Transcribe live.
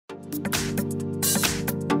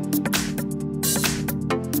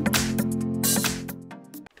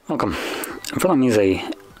Welcome. In front of me is a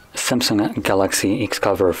Samsung Galaxy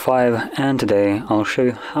XCover 5, and today I'll show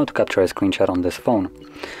you how to capture a screenshot on this phone.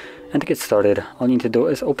 And to get started, all you need to do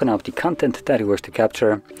is open up the content that you wish to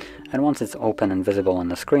capture, and once it's open and visible on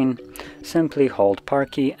the screen, simply hold power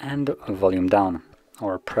key and volume down,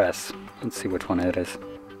 or press. Let's see which one it is.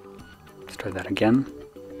 Let's try that again.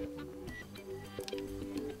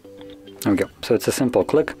 There we go. So it's a simple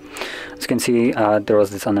click. As you can see, there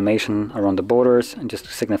was this animation around the borders, and just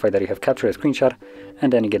to signify that you have captured a screenshot,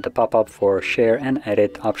 and then you get the pop-up for share and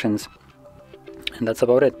edit options. And that's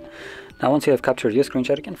about it. Now once you have captured your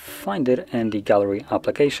screenshot, you can find it in the gallery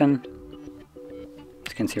application.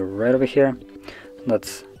 As you can see right over here,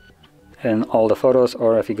 that's in all the photos,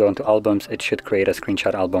 or if you go into albums, it should create a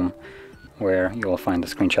screenshot album where you will find the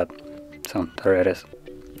screenshot. So there it is.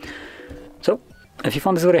 So if you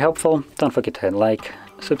found this video helpful, don't forget to hit like,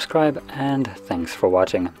 subscribe, and thanks for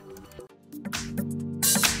watching.